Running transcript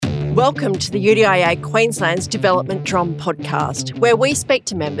Welcome to the UDIA Queensland's Development Drum podcast, where we speak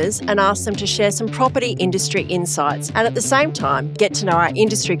to members and ask them to share some property industry insights and at the same time get to know our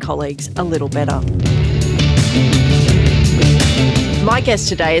industry colleagues a little better. My guest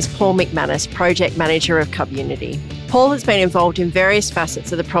today is Paul McManus, Project Manager of KubUnity. Paul has been involved in various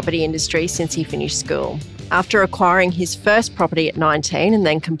facets of the property industry since he finished school. After acquiring his first property at 19 and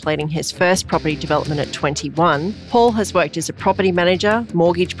then completing his first property development at 21, Paul has worked as a property manager,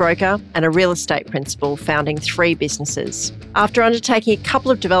 mortgage broker and a real estate principal, founding 3 businesses. After undertaking a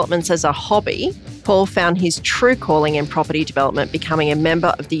couple of developments as a hobby, Paul found his true calling in property development, becoming a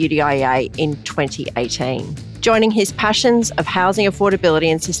member of the UDIA in 2018. Joining his passions of housing affordability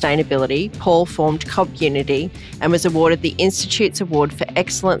and sustainability, Paul formed KubUnity and was awarded the Institute's Award for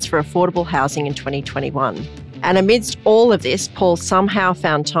Excellence for Affordable Housing in 2021. And amidst all of this, Paul somehow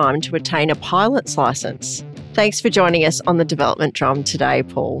found time to attain a pilot's licence. Thanks for joining us on the Development Drum today,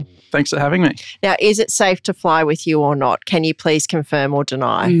 Paul. Thanks for having me. Now, is it safe to fly with you or not? Can you please confirm or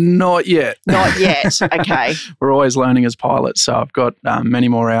deny? Not yet. Not yet. Okay. We're always learning as pilots, so I've got many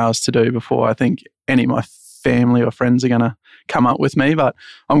more hours to do before I think any of my family or friends are going to come up with me, but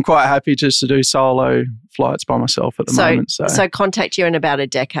I'm quite happy just to do solo flights by myself at the moment. So contact you in about a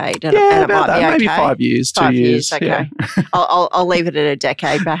decade, and, yeah, and it about might that. be Maybe 5 years, 2 years. Okay, yeah. I'll leave it at a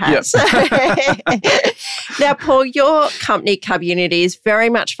decade, perhaps. Yep. Now, Paul, your company KubUnity is very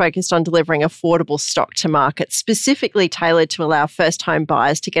much focused on delivering affordable stock to market, specifically tailored to allow first home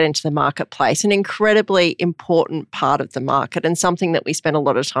buyers to get into the marketplace, an incredibly important part of the market and something that we spend a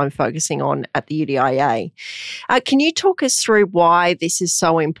lot of time focusing on at the UDIA. Can you talk us through why this is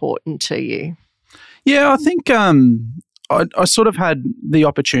so important to you? Yeah, I think I sort of had the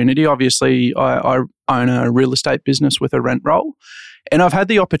opportunity. Obviously, I own a real estate business with a rent roll, and I've had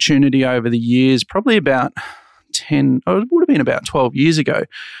the opportunity over the years, probably about 10, or it would have been about 12 years ago.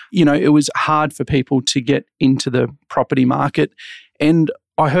 You know, it was hard for people to get into the property market, and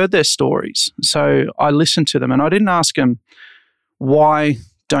I heard their stories. So I listened to them, and I didn't ask them, why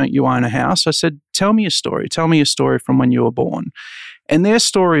don't you own a house? I said, tell me a story. Tell me a story from when you were born. And their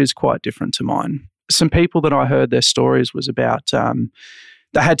story is quite different to mine. Some people that I heard their stories was about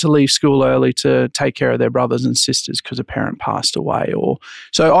they had to leave school early to take care of their brothers and sisters because a parent passed away.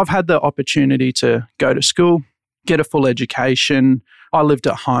 So I've had the opportunity to go to school, get a full education. I lived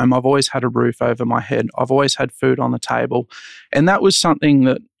at home. I've always had a roof over my head. I've always had food on the table. And that was something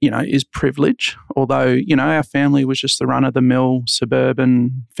that, you know, is privilege. Although, you know, our family was just the run-of-the-mill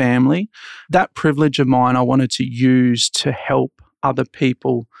suburban family. That privilege of mine I wanted to use to help other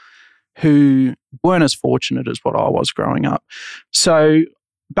people who weren't as fortunate as what I was growing up. So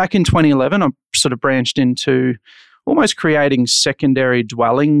back in 2011, I sort of branched into almost creating secondary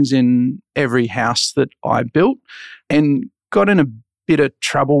dwellings in every house that I built, and got in a bit of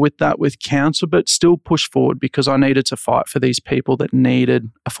trouble with that with council, but still pushed forward because I needed to fight for these people that needed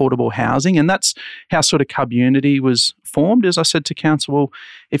affordable housing. And that's how sort of KubUnity was formed. As I said to council, well,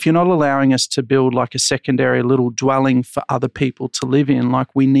 if you're not allowing us to build like a secondary little dwelling for other people to live in,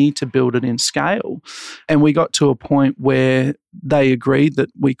 like we need to build it in scale. And we got to a point where they agreed that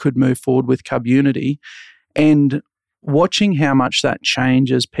we could move forward with KubUnity, and watching how much that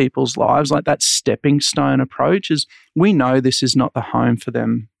changes people's lives, like that stepping stone approach, is we know this is not the home for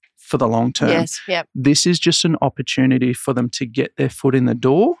them for the long term. Yes, yep. This is just an opportunity for them to get their foot in the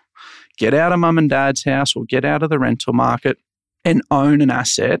door, get out of mum and dad's house or get out of the rental market and own an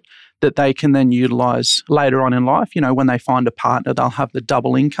asset that they can then utilise later on in life. You know, when they find a partner, they'll have the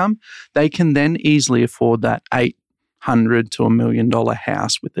double income. They can then easily afford that $800,000 to $1 million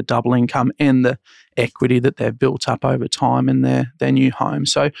house with the double income and the equity that they've built up over time in their new home.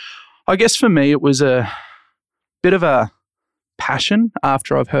 So I guess for me, it was a bit of a passion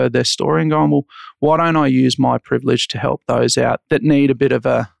after I've heard their story and gone, well, why don't I use my privilege to help those out that need a bit of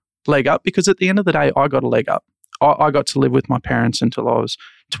a leg up? Because at the end of the day, I got a leg up. I got to live with my parents until I was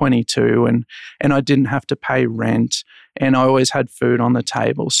 22 and I didn't have to pay rent, and I always had food on the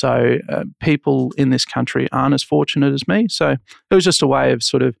table. So people in this country aren't as fortunate as me. So it was just a way of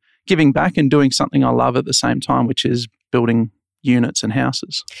sort of giving back and doing something I love at the same time, which is building units and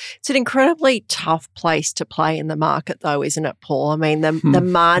houses. It's an incredibly tough place to play in the market though, isn't it, Paul? I mean, the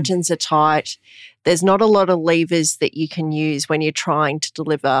margins are tight. There's not a lot of levers that you can use when you're trying to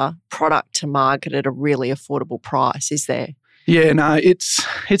deliver product to market at a really affordable price, is there? Yeah, no,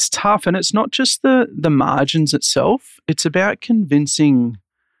 it's tough, and it's not just the margins itself. It's about convincing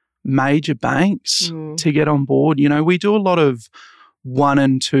major banks to get on board. You know, we do a lot of 1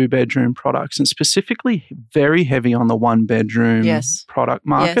 and 2 bedroom products, and specifically very heavy on the 1 bedroom product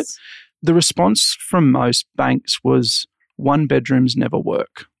market. Yes. The response from most banks was 1 bedrooms never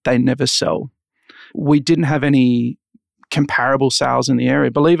work. they never sell. We didn't have any comparable sales in the area.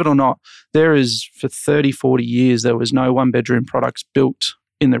 Believe it or not, there is, for 30, 40 years, there was no one-bedroom products built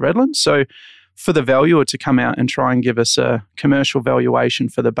in the Redlands. So for the valuer to come out and try and give us a commercial valuation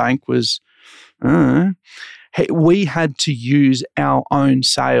for the bank was, we had to use our own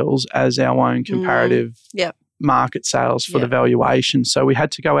sales as our own comparative market sales for the valuation. So we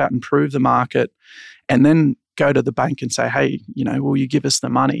had to go out and prove the market and then go to the bank and say, hey, will you give us the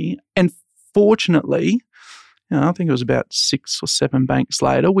money? And fortunately, I think it was about 6 or 7 banks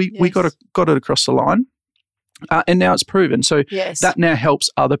later, we got it across the line. And now it's proven. So that now helps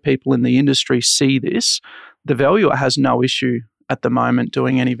other people in the industry see this. The valuer has no issue at the moment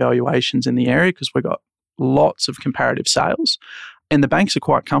doing any valuations in the area because we've got lots of comparative sales. And the banks are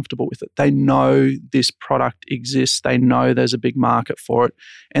quite comfortable with it. They know this product exists. They know there's a big market for it.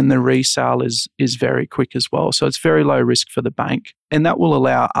 And the resale is very quick as well. So it's very low risk for the bank. And that will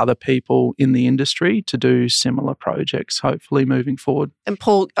allow other people in the industry to do similar projects, hopefully moving forward. And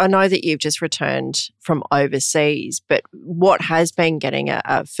Paul, I know that you've just returned from overseas, but what has been getting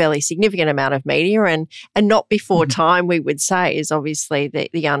a fairly significant amount of media and not before time, we would say, is obviously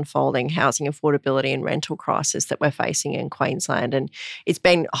the unfolding housing affordability and rental crisis that we're facing in Queensland. And it's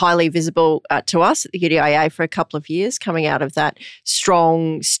been highly visible to us at the UDIA for a couple of years, coming out of that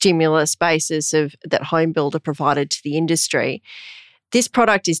strong stimulus basis that home builder provided to the industry. This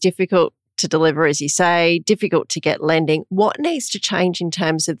product is difficult to deliver, as you say, difficult to get lending. What needs to change in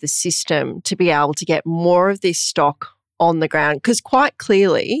terms of the system to be able to get more of this stock on the ground? Because quite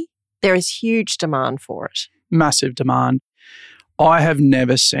clearly, there is huge demand for it. Massive demand. I have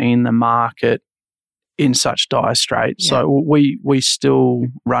never seen the market in such dire straits. So we still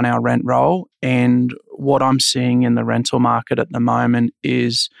run our rent roll, and what I'm seeing in the rental market at the moment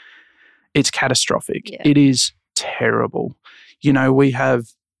is it's catastrophic. Yeah. It is terrible. We have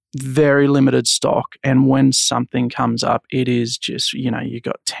very limited stock, and when something comes up, it is just, you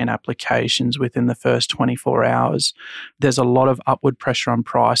got 10 applications within the first 24 hours. There's a lot of upward pressure on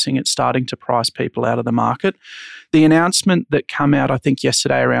pricing. It's starting to price people out of the market. The announcement that came out, I think,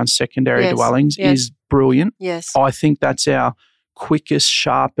 yesterday around secondary dwellings is brilliant. Yes. I think that's our quickest,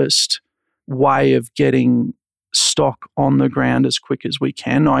 sharpest way of getting stock on the ground as quick as we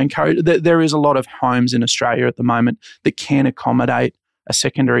can. I encourage, there is a lot of homes in Australia at the moment that can accommodate a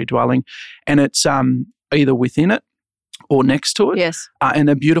secondary dwelling, and it's either within it or next to it. Yes. And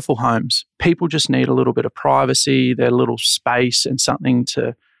they're beautiful homes. People just need a little bit of privacy, their little space and something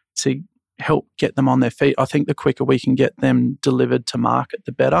to help get them on their feet. I think the quicker we can get them delivered to market,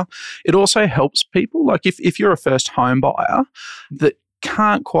 the better. It also helps people. Like if you're a first home buyer that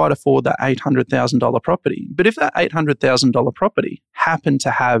can't quite afford that $800,000 property, but if that $800,000 property happened to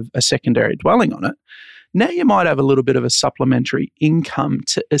have a secondary dwelling on it, now you might have a little bit of a supplementary income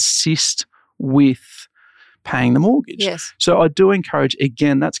to assist with paying the mortgage. Yes. So I do encourage,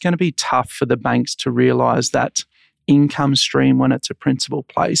 again, that's going to be tough for the banks to realise that income stream when it's a principal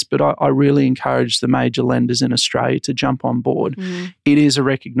place, but I really encourage the major lenders in Australia to jump on board. It is a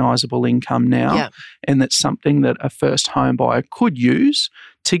recognisable income now, and that's something that a first home buyer could use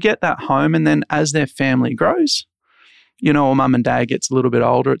to get that home, and then as their family grows, or mum and dad gets a little bit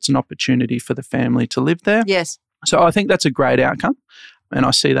older, it's an opportunity for the family to live there. Yes. So I think that's a great outcome, and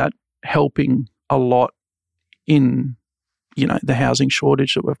I see that helping a lot in the housing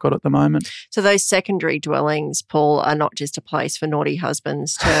shortage that we've got at the moment. So those secondary dwellings, Paul, are not just a place for naughty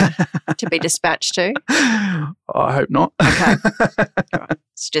husbands to be dispatched to? I hope not. Okay.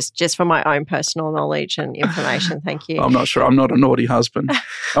 It's just for my own personal knowledge and information. Thank you. I'm not sure. I'm not a naughty husband.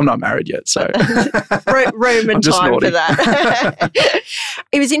 I'm not married yet, so room and time naughty for that.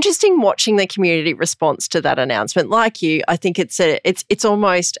 It was interesting watching the community response to that announcement. Like you, I think it's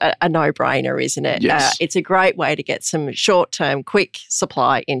almost a no-brainer, isn't it? Yes. It's a great way to get some short-term, quick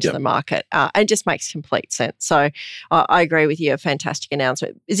supply into the market, and just makes complete sense. So I agree with you. A fantastic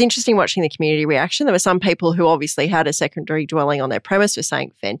announcement. It's interesting watching the community reaction. There were some people who obviously had a secondary dwelling on their premise were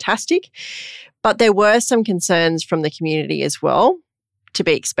saying fantastic, but there were some concerns from the community as well, to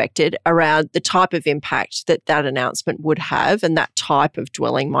be expected, around the type of impact that announcement would have and that type of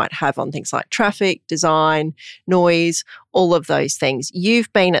dwelling might have on things like traffic, design, noise, all of those things.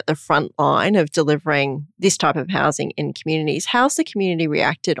 You've been at the front line of delivering this type of housing in communities. How's the community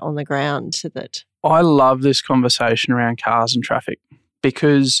reacted on the ground to that? I love this conversation around cars and traffic,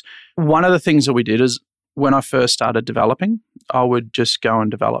 because one of the things that we did is when I first started developing, I would just go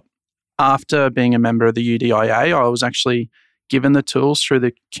and develop. After being a member of the UDIA, I was actually given the tools through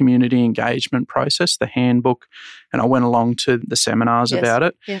the community engagement process, the handbook, and I went along to the seminars about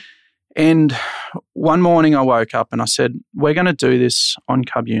it. Yeah. And one morning I woke up and I said, we're going to do this on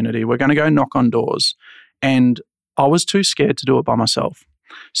KubUnity. We're going to go knock on doors. And I was too scared to do it by myself.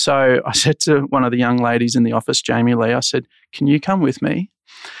 So I said to one of the young ladies in the office, Jamie Lee, I said, can you come with me?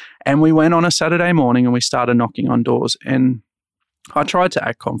 And we went on a Saturday morning and we started knocking on doors. And I tried to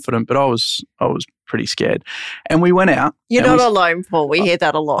act confident, but I was pretty scared. And we went out. You're not alone, Paul. We hear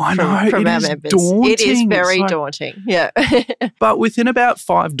that a lot from our members. Daunting. It is very daunting. Yeah. But within about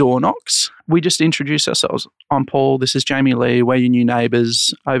 5 door knocks, we just introduced ourselves. I'm Paul. This is Jamie Lee. We're your new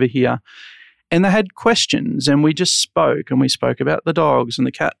neighbours over here. And they had questions and we just spoke, and we spoke about the dogs and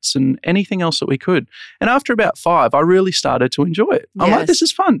the cats and anything else that we could. And after about 5, I really started to enjoy it. I'm like, this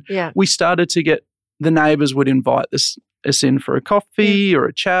is fun. Yeah. We started to get, the neighbours would invite us in for a coffee or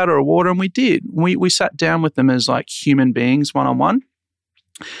a chat or a water, and we did. We sat down with them as like human beings one-on-one.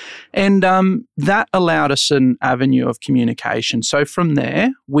 And that allowed us an avenue of communication. So from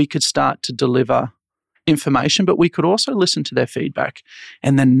there, we could start to deliver information, but we could also listen to their feedback.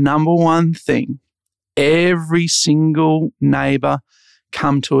 And the number one thing every single neighbour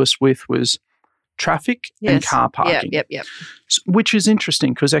come to us with was traffic and car parking. Yep. Which is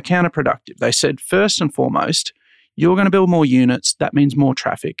interesting because they're counterproductive. They said, first and foremost, you're going to build more units. That means more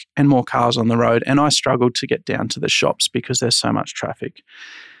traffic and more cars on the road. And I struggled to get down to the shops because there's so much traffic.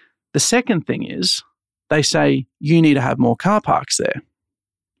 The second thing is they say you need to have more car parks there,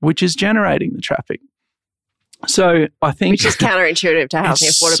 which is generating the traffic. So I think... Which is counterintuitive to housing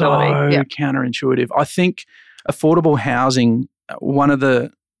affordability. So counterintuitive. I think affordable housing, one of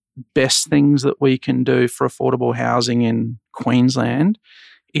the best things that we can do for affordable housing in Queensland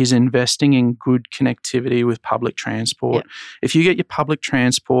is investing in good connectivity with public transport. Yeah. If you get your public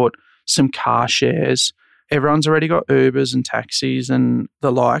transport, some car shares, everyone's already got Ubers and taxis and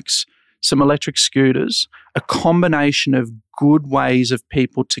the likes, some electric scooters, a combination of good ways of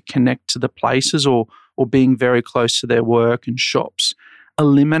people to connect to the places or being very close to their work and shops.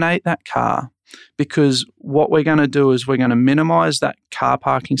 Eliminate that car, because what we're going to do is we're going to minimize that car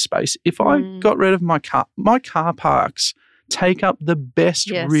parking space. If I got rid of my car parks take up the best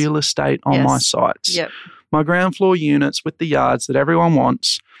real estate on my sites. Yep. My ground floor units with the yards that everyone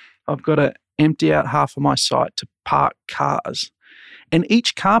wants, I've got to empty out half of my site to park cars. And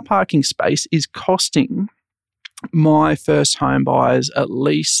each car parking space is costing my first home buyers at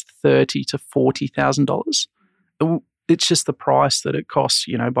least $30,000 to $40,000. It's just the price that it costs,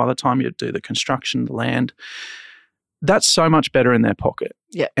 by the time you do the construction, the land. That's so much better in their pocket.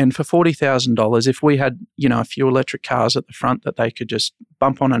 Yeah. And for $40,000, if we had, a few electric cars at the front that they could just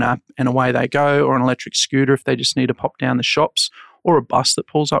bump on an app and away they go, or an electric scooter if they just need to pop down the shops, or a bus that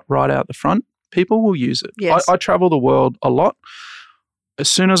pulls up right out the front, people will use it. Yes. I travel the world a lot. As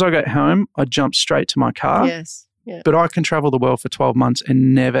soon as I get home, I jump straight to my car. Yes. Yeah. But I can travel the world for 12 months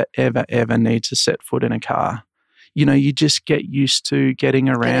and never, ever, ever need to set foot in a car. You just get used to getting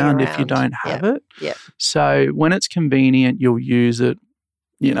around if you don't have it. Yeah. So when it's convenient, you'll use it.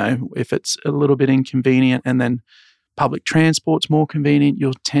 If it's a little bit inconvenient and then public transport's more convenient,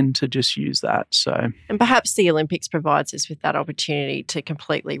 you'll tend to just use that. So, and perhaps the Olympics provides us with that opportunity to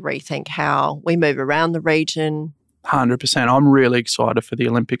completely rethink how we move around the region. 100%. I'm really excited for the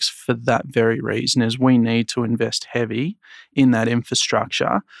Olympics for that very reason, is we need to invest heavy in that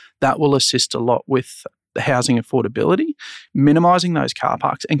infrastructure. That will assist a lot with the housing affordability, minimising those car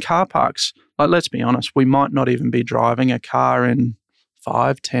parks. And car parks, let's be honest, we might not even be driving a car in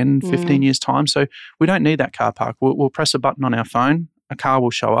 5, 10, 15 years' time. So we don't need that car park. We'll press a button on our phone, a car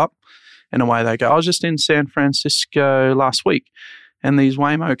will show up, and away they go. I was just in San Francisco last week, and these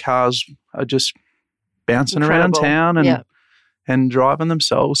Waymo cars are just bouncing around town and driving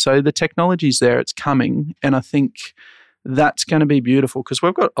themselves. So the technology's there, it's coming, and I think that's going to be beautiful because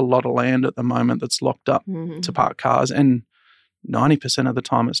we've got a lot of land at the moment that's locked up to park cars, and 90% of the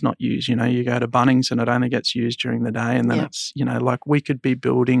time it's not used. You go to Bunnings and it only gets used during the day, and then it's, we could be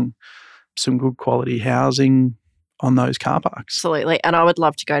building some good quality housing on those car parks. Absolutely. And I would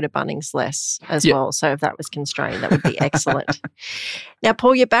love to go to Bunnings less as well. So if that was constrained, that would be excellent. Now,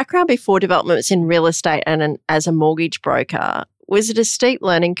 Paul, your background before development was in real estate and as a mortgage broker. Was it a steep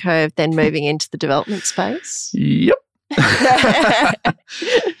learning curve then moving into the development space? Yep. I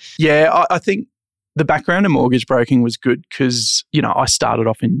think the background in mortgage broking was good because, I started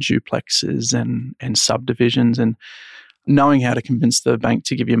off in duplexes and subdivisions, and knowing how to convince the bank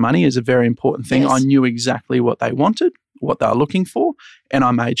to give you money is a very important thing. Yes. I knew exactly what they wanted, what they were looking for, and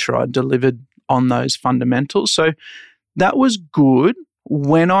I made sure I delivered on those fundamentals. So that was good.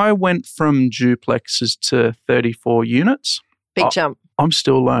 When I went from duplexes to 34 units, Big jump. I'm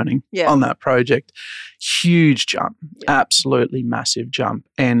still learning on that project. Huge jump, absolutely massive jump.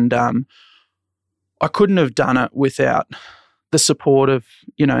 And I couldn't have done it without the support of,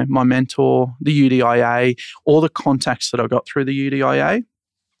 my mentor, the UDIA, all the contacts that I got through the UDIA.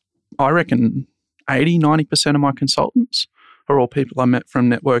 I reckon 80, 90% of my consultants are all people I met from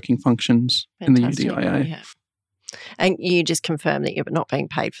networking functions in the UDIA. Yeah. And you just confirm that you're not being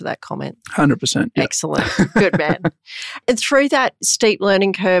paid for that comment. 100%. Yep. Excellent. Good man. And through that steep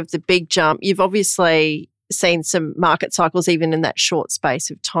learning curve, the big jump, you've obviously seen some market cycles even in that short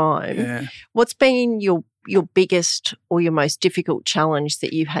space of time. Yeah. What's been your biggest or your most difficult challenge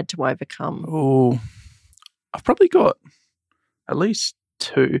that you've had to overcome? Oh, I've probably got at least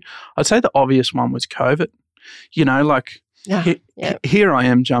two. I'd say the obvious one was COVID. Here I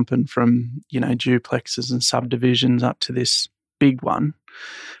am jumping from, duplexes and subdivisions up to this big one.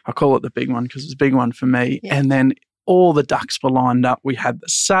 I call it the big one because it's a big one for me. Yeah. And then all the ducks were lined up. We had the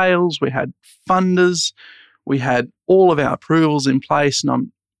sales, we had funders, we had all of our approvals in place,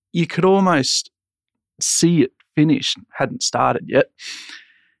 and you could almost see it finished, hadn't started yet.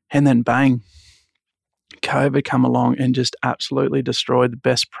 And then bang, COVID come along and just absolutely destroyed the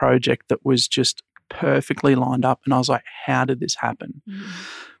best project that was just perfectly lined up. And I was like, how did this happen? Mm.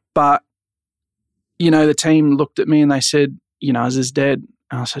 But, the team looked at me and they said, is this dead?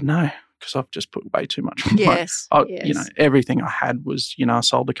 And I said, no, because I've just put way too much. Yes. Everything I had was, I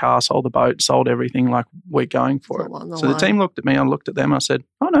sold the car, sold the boat, sold everything, like we're going for it. So the team looked at me, I looked at them, I said,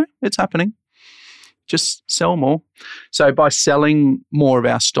 oh no, it's happening. Just sell more. So by selling more of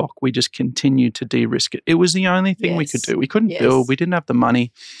our stock, we just continued to de-risk it. It was the only thing we could do. We couldn't build. We didn't have the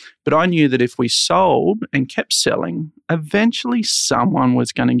money. But I knew that if we sold and kept selling, eventually someone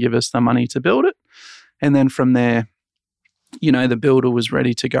was going to give us the money to build it. And then from there, the builder was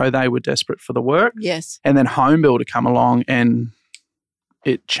ready to go. They were desperate for the work. Yes. And then home builder come along and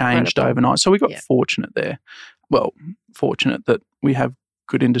it changed overnight. So we got fortunate there. Well, fortunate that we have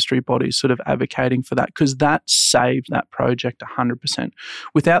good industry bodies sort of advocating for that, because that saved that project 100%.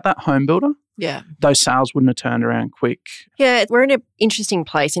 Without that home builder, those sales wouldn't have turned around quick. Yeah, we're in an interesting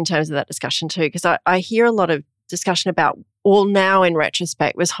place in terms of that discussion too, because I hear a lot of discussion about, well, now in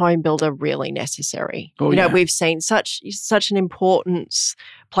retrospect, was home builder really necessary? We've seen such an importance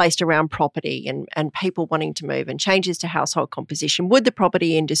placed around property and people wanting to move and changes to household composition. Would the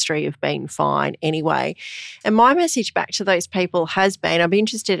property industry have been fine anyway? And my message back to those people has been, I'm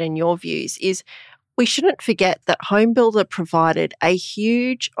interested in your views, is we shouldn't forget that home builder provided a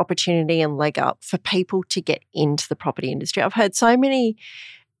huge opportunity and leg up for people to get into the property industry. I've heard so many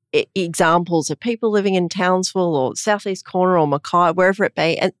examples of people living in Townsville or Southeast Corner or Mackay, wherever it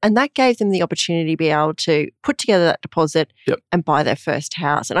be, and that gave them the opportunity to be able to put together that deposit and buy their first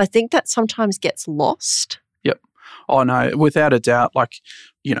house. And I think that sometimes gets lost. Yep. Oh, no, without a doubt.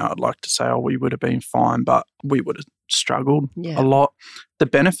 I'd like to say, we would have been fine, but we would have struggled a lot. The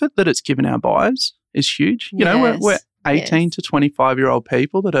benefit that it's given our buyers is huge. We're 18 to 25-year-old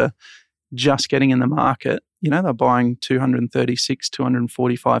people that are just getting in the market. They're buying $236,000,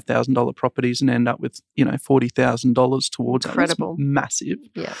 $245,000 properties and end up with, $40,000 towards Incredible. That. That's massive.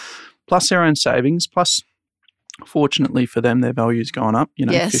 Yeah. Plus their own savings. Plus, fortunately for them, their value's gone up,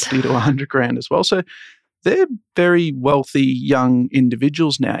 50 to 100 grand as well. So they're very wealthy young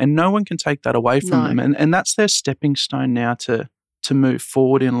individuals now, and no one can take that away from them. And that's their stepping stone now to move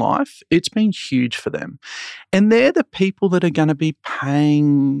forward in life. It's been huge for them. And they're the people that are going to be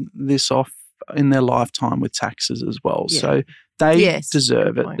paying this off in their lifetime with taxes as well. Yeah. So they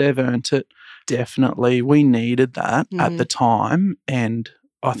deserve it. They've earned it. Definitely. We needed that at the time. And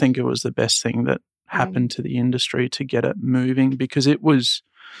I think it was the best thing that happened to the industry to get it moving, because it was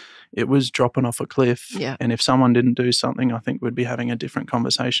dropping off a cliff. Yeah. And if someone didn't do something, I think we'd be having a different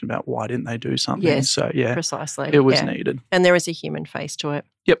conversation about why didn't they do something. Yes, so, precisely. It was needed. And there is a human face to it.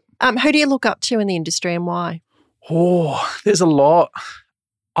 Yep. Who do you look up to in the industry and why? Oh, there's a lot.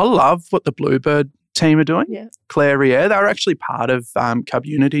 I love what the Bluebird team are doing. Yeah. Claire Rier, they were actually part of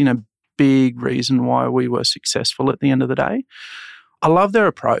KubUnity and a big reason why we were successful at the end of the day. I love their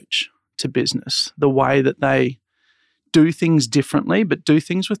approach to business, the way that they do things differently, but do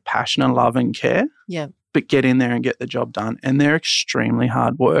things with passion and love and care. Yeah. But get in there and get the job done. And they're extremely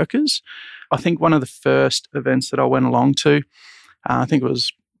hard workers. I think one of the first events that I went along to, I think it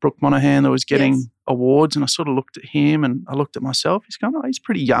was Brooke Monaghan that was getting awards, and I sort of looked at him and I looked at myself. He's going, he's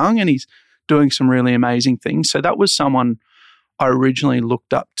pretty young and he's doing some really amazing things. So that was someone I originally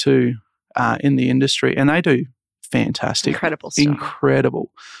looked up to in the industry, and they do fantastic. Incredible stuff.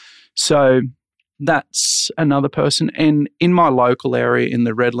 Incredible. So that's another person. And in my local area in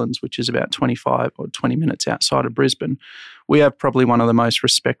the Redlands, which is about 25 or 20 minutes outside of Brisbane, we have probably one of the most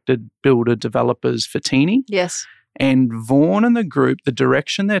respected builder developers for Teeny. Yes. And Vaughan and the group, the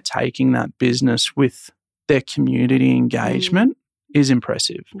direction they're taking that business with their community engagement is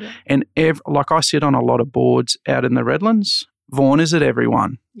impressive. Yeah. And like I sit on a lot of boards out in the Redlands. Vaughan is at every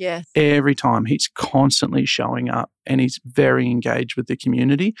one. Yes. Every time. He's constantly showing up and he's very engaged with the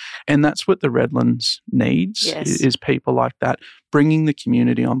community. And that's what the Redlands needs, is people like that, bringing the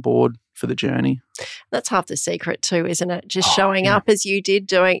community on board for the journey. That's half the secret too, isn't it? Just showing up as you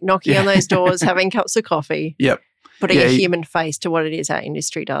did, knocking on those doors, having cups of coffee. Yep. Putting a human face to what it is our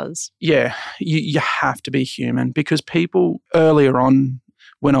industry does. Yeah, you have to be human, because people earlier on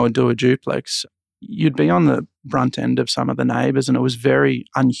when I would do a duplex, you'd be on the brunt end of some of the neighbours and it was very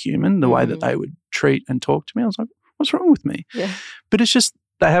unhuman the way that they would treat and talk to me. I was like, what's wrong with me? Yeah. But it's just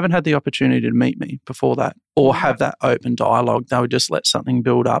they haven't had the opportunity to meet me before that or have that open dialogue. They would just let something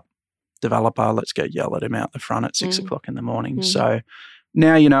build up. Developer, let's go yell at him out the front at 6 o'clock in the morning. So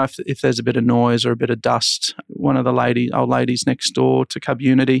now, if there's a bit of noise or a bit of dust, one of the old ladies next door to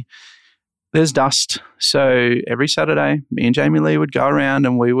KubUnity, there's dust. So every Saturday, me and Jamie Lee would go around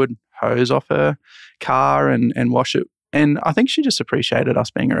and we would hose off her car and wash it. And I think she just appreciated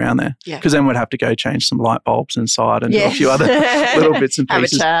us being around there. Because then we'd have to go change some light bulbs inside and do a few other little bits and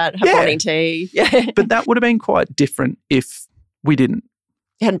pieces. Have a chat, have morning tea. Yeah. But that would have been quite different if we didn't.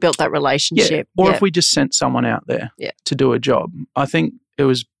 Hadn't built that relationship. Or if we just sent someone out there to do a job. I think it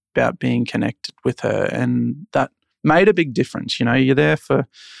was about being connected with her, and that made a big difference. You're there for,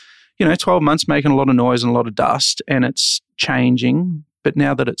 12 months making a lot of noise and a lot of dust, and it's changing. But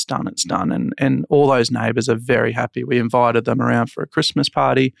now that it's done, it's done. And all those neighbours are very happy. We invited them around for a Christmas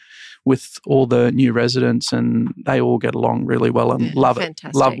party with all the new residents, and they all get along really well and love it.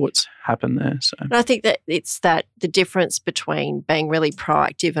 Love what's happened there. So and I think that it's the difference between being really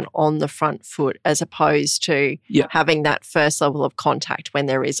proactive and on the front foot as opposed to having that first level of contact when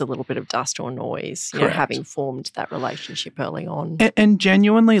there is a little bit of dust or noise, having formed that relationship early on. And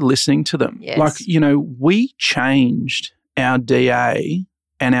genuinely listening to them. Yes. Like, we changed our DA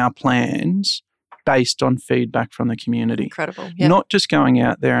and our plans based on feedback from the community. Incredible. Yep. Not just going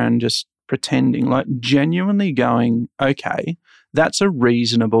out there and just pretending, like genuinely going, okay, that's a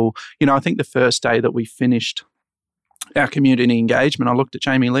reasonable, I think the first day that we finished our community engagement, I looked at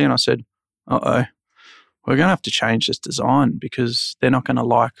Jamie Lee and I said, we're going to have to change this design because they're not going to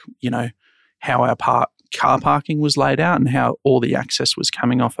like, how our car parking was laid out and how all the access was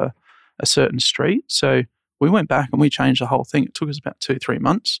coming off a certain street. So we went back and we changed the whole thing. It took us about 2-3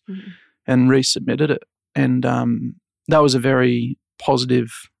 months and resubmitted it. And that was a very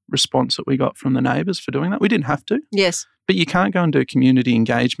positive response that we got from the neighbours for doing that. We didn't have to. Yes. But you can't go and do community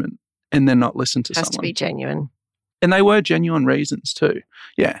engagement and then not listen to someone. It has to be genuine. And they were genuine reasons too.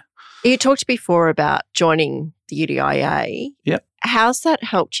 Yeah. You talked before about joining the UDIA. Yep. How's that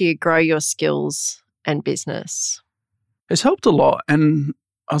helped you grow your skills and business? It's helped a lot. And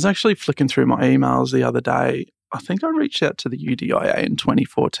I was actually flicking through my emails the other day. I think I reached out to the UDIA in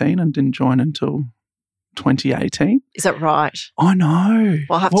 2014 and didn't join until 2018. Is that right? I know.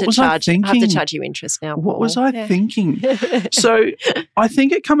 Well, I have to charge you interest now, Paul. What was I thinking? So I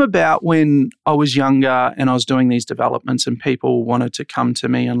think it come about when I was younger and I was doing these developments and people wanted to come to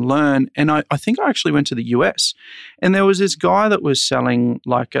me and learn. And I think I actually went to the US and there was this guy that was selling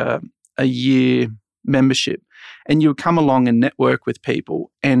like a year membership. And you would come along and network with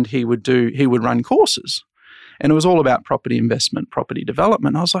people and he would run courses. And it was all about property investment, property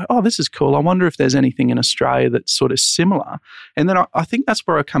development. I was like, oh, this is cool. I wonder if there's anything in Australia that's sort of similar. And then I think that's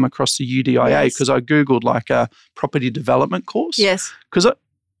where I come across the UDIA because I Googled like a property development course. Yes. Because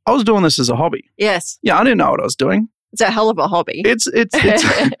I was doing this as a hobby. Yes. Yeah, I didn't know what I was doing. It's a hell of a hobby. It's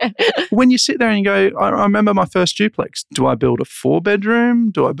when you sit there and you go, I remember my first duplex. Do I build a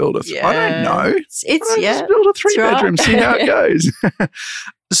 4-bedroom? Do I build a I don't know. Just build a 3-bedroom, see how it goes.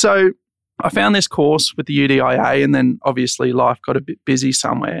 So I found this course with the UDIA and then obviously life got a bit busy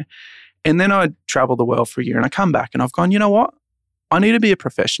somewhere. And then I traveled the world for a year and I come back and I've gone, you know what? I need to be a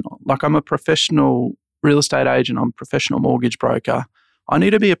professional. Like I'm a professional real estate agent. I'm a professional mortgage broker. I need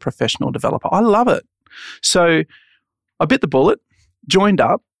to be a professional developer. I love it. So I bit the bullet, joined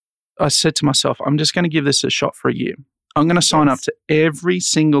up. I said to myself, I'm just going to give this a shot for a year. I'm going to sign up to every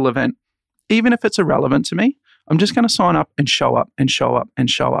single event. Even if it's irrelevant to me, I'm just going to sign up and show up and show up and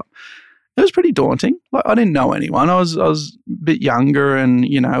show up. It was pretty daunting. Like I didn't know anyone. I was a bit younger and,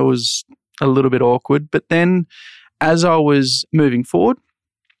 it was a little bit awkward. But then as I was moving forward,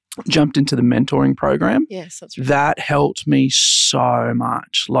 jumped into the mentoring program. Yes, that's right. That helped me so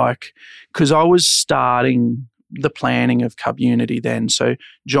much, because I was starting the planning of KubUnity then. So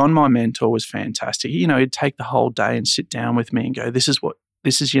John, my mentor, was fantastic. He'd take the whole day and sit down with me and go, this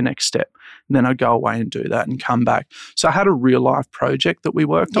is your next step. And then I'd go away and do that and come back. So I had a real life project that we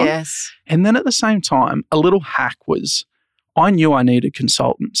worked on. Yes. And then at the same time, a little hack was I knew I needed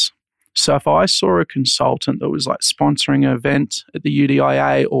consultants. So if I saw a consultant that was sponsoring an event at the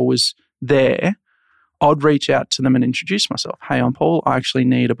UDIA or was there, I'd reach out to them and introduce myself. Hey, I'm Paul. I actually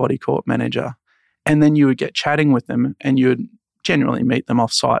need a body corp manager. And then you would get chatting with them and you would generally meet them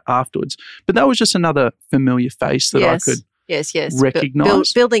off site afterwards. But that was just another familiar face that I could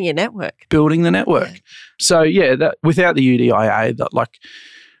recognise. Building your network. Building the network. Yeah. So that without the UDIA,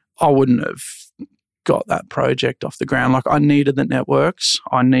 I wouldn't have got that project off the ground. I needed the networks,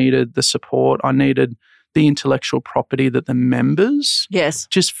 I needed the support, I needed the intellectual property that the members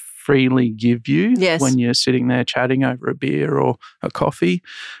just freely give you when you're sitting there chatting over a beer or a coffee.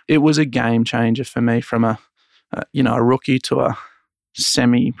 It was a game changer for me from a rookie to a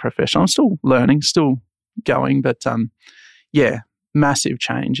semi-professional. I'm still learning, still going, but massive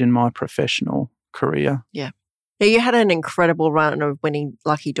change in my professional career. Yeah. Now, you had an incredible run of winning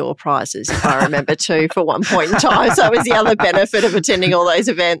lucky door prizes, if I remember too, for one point in time. So that was the other benefit of attending all those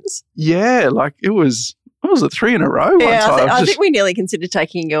events. Yeah, it was 3 in a row one time. I think we nearly considered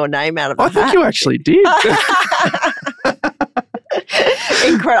taking your name out of the hat. I think you actually did.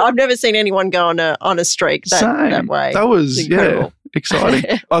 Incredible. I've never seen anyone go on a streak that way. That was incredible.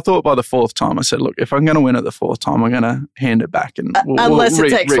 Exciting. I thought by the 4th time, I said, look, if I'm going to win it the 4th time, I'm going to hand it back. And unless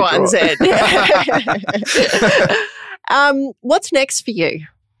it's X, Y, and Z. What's next for you?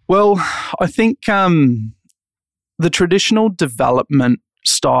 Well, I think the traditional development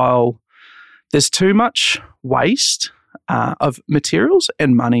style, there's too much waste of materials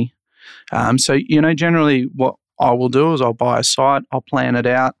and money. So, generally what I will do is I'll buy a site, I'll plan it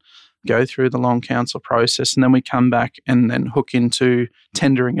out, go through the long council process, and then we come back and then hook into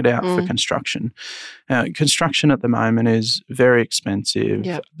tendering it out for construction. Construction at the moment is very expensive.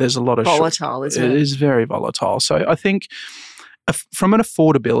 Yep. There's a lot of volatile, isn't it? It is very volatile. So I think from an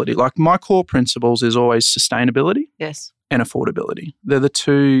affordability, my core principles is always sustainability and affordability. They're the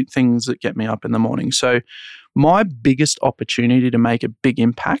two things that get me up in the morning. So my biggest opportunity to make a big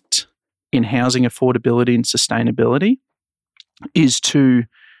impact in housing affordability and sustainability is to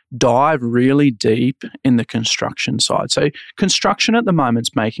dive really deep in the construction side. So construction at the moment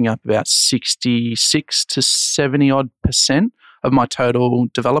is making up about 66 to 70% of my total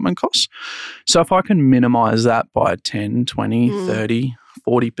development costs. So if I can minimize that by 10, 20, 30,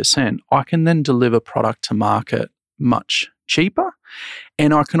 40%, I can then deliver product to market much cheaper.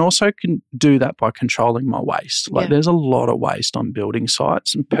 And I can also do that by controlling my waste. There's a lot of waste on building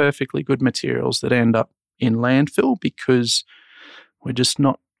sites and perfectly good materials that end up in landfill because we're just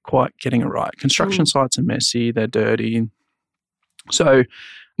not quite getting it right. Construction sites are messy, they're dirty. So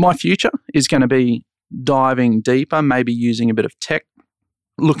my future is going to be diving deeper, maybe using a bit of tech,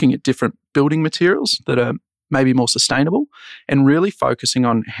 looking at different building materials that are maybe more sustainable, and really focusing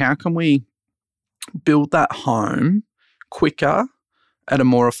on how can we build that home quicker at a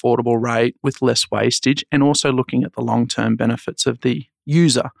more affordable rate with less wastage, and also looking at the long-term benefits of the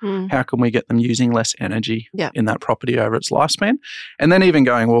user. How can we get them using less energy in that property over its lifespan? And then even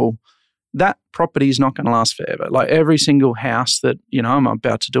going, well, that property is not going to last forever. Every single house that, I'm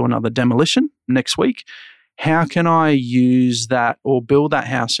about to do another demolition next week, how can I use that or build that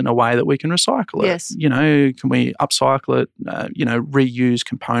house in a way that we can recycle it? Yes. Can we upcycle it, reuse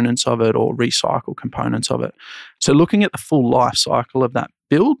components of it or recycle components of it? So looking at the full life cycle of that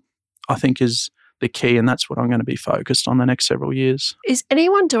build, I think is the key, and that's what I'm going to be focused on the next several years. Is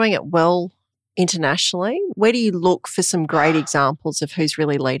anyone doing it well internationally? Where do you look for some great examples of who's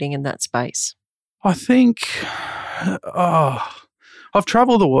really leading in that space? I think I've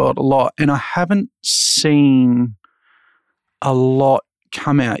traveled the world a lot and I haven't seen a lot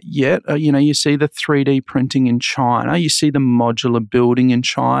come out yet. You see the 3D printing in China, you see the modular building in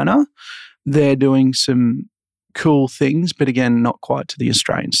China. They're doing some cool things, but again, not quite to the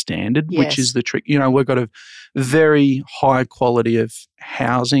Australian standard, which is the trick. We've got a very high quality of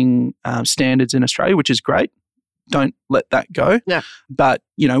housing standards in Australia, which is great. Don't let that go. Yeah. But,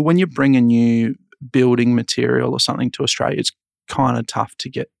 when you bring a new building material or something to Australia, it's kind of tough to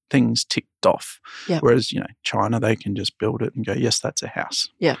get things ticked off. Yeah. Whereas, China, they can just build it and go, yes, that's a house.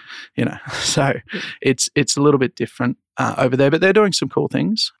 Yeah. So it's a little bit different over there, but they're doing some cool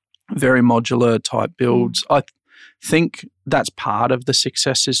things. Very modular type builds. I think that's part of the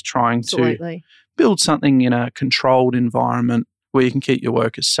success is trying to build something in a controlled environment where you can keep your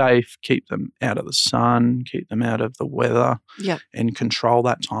workers safe, keep them out of the sun, keep them out of the weather, and control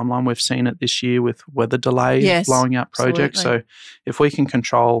that timeline. We've seen it this year with weather delays blowing up projects. Absolutely. So if we can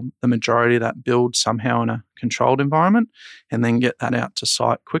control the majority of that build somehow in a controlled environment and then get that out to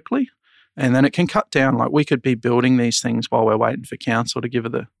site quickly, and then it can cut down. Like we could be building these things while we're waiting for council to give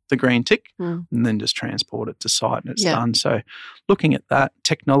it the green tick and then just transport it to site and it's done. So looking at that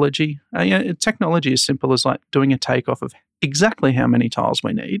technology, technology is simple as like doing a takeoff of exactly how many tiles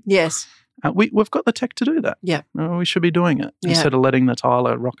we need. Yes. We've got the tech to do that. Yeah. We should be doing it instead of letting the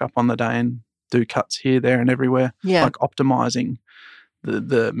tiler rock up on the day and do cuts here, there and everywhere. Yeah. Like optimising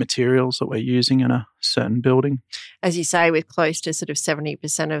the materials that we're using in a certain building. As you say, with close to sort of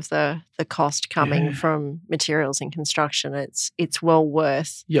 70% of the cost coming from materials and construction, it's well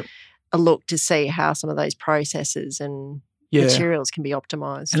worth a look to see how some of those processes and materials can be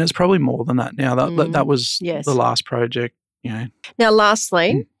optimised. And it's probably more than that now. That was the last project. Now,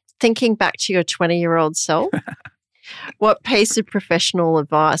 lastly, thinking back to your 20-year-old self, what piece of professional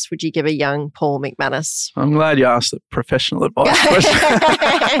advice would you give a young Paul McManus? I'm glad you asked the professional advice question.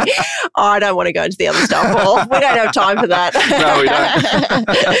 I don't want to go into the other stuff, Paul. We don't have time for that.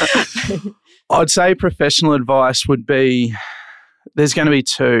 No, we don't. I'd say professional advice would be, there's going to be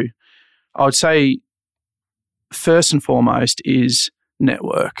two. I would say first and foremost is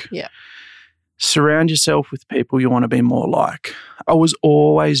network. Yeah. Surround yourself with people you want to be more like. I was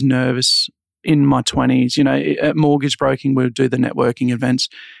always nervous in my 20s, at mortgage broking, we would do the networking events.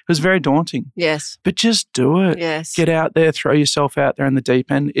 It was very daunting. Yes. But just do it. Yes. Get out there, throw yourself out there in the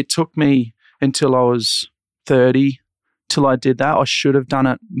deep end. It took me until I was 30 till I did that. I should have done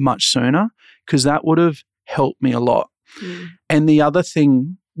it much sooner because that would have helped me a lot. And the other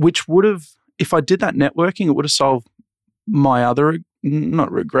thing, which would have, if I did that networking, it would have solved my other,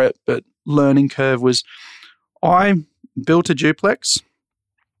 not regret, but learning curve was I built a duplex.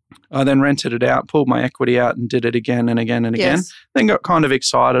 I then rented it out, pulled my equity out and did it again and again and again. Then got kind of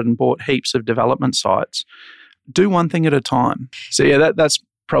excited and bought heaps of development sites. Do one thing at a time. So that's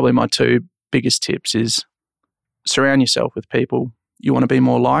probably my two biggest tips is surround yourself with people you want to be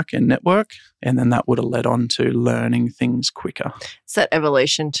more like and network, and then that would have led on to learning things quicker. It's that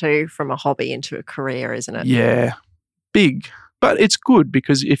evolution too from a hobby into a career, isn't it? Yeah, big. But it's good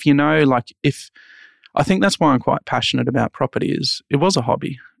because if I think that's why I'm quite passionate about property is it was a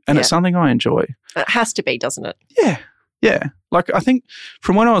hobby. And it's something I enjoy. It has to be, doesn't it? Yeah. Like I think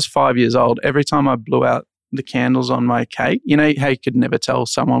from when I was 5 years old, every time I blew out the candles on my cake, how you could never tell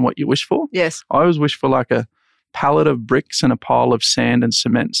someone what you wish for? Yes. I always wished for like a pallet of bricks and a pile of sand and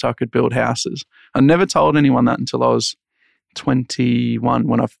cement so I could build houses. I never told anyone that until I was 21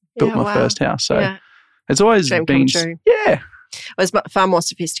 when I built my first house. So it's always dream been true. Yeah. It was far more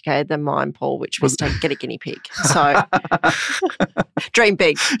sophisticated than mine, Paul, which was to get a guinea pig. So dream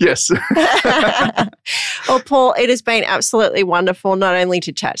big. Yes. Well, Paul, it has been absolutely wonderful not only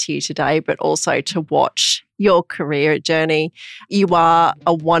to chat to you today, but also to watch your career journey. You are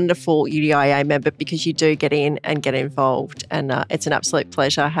a wonderful UDIA member because you do get in and get involved. And it's an absolute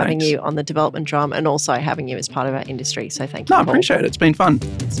pleasure having you on the development drum and also having you as part of our industry. So thank you, Paul. I appreciate it. It's been fun.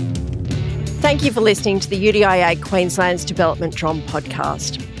 Thank you for listening to the UDIA Queensland's Development Drum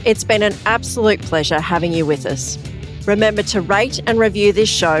podcast. It's been an absolute pleasure having you with us. Remember to rate and review this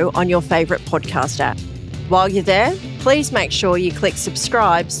show on your favourite podcast app. While you're there, please make sure you click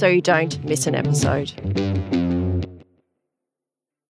subscribe so you don't miss an episode.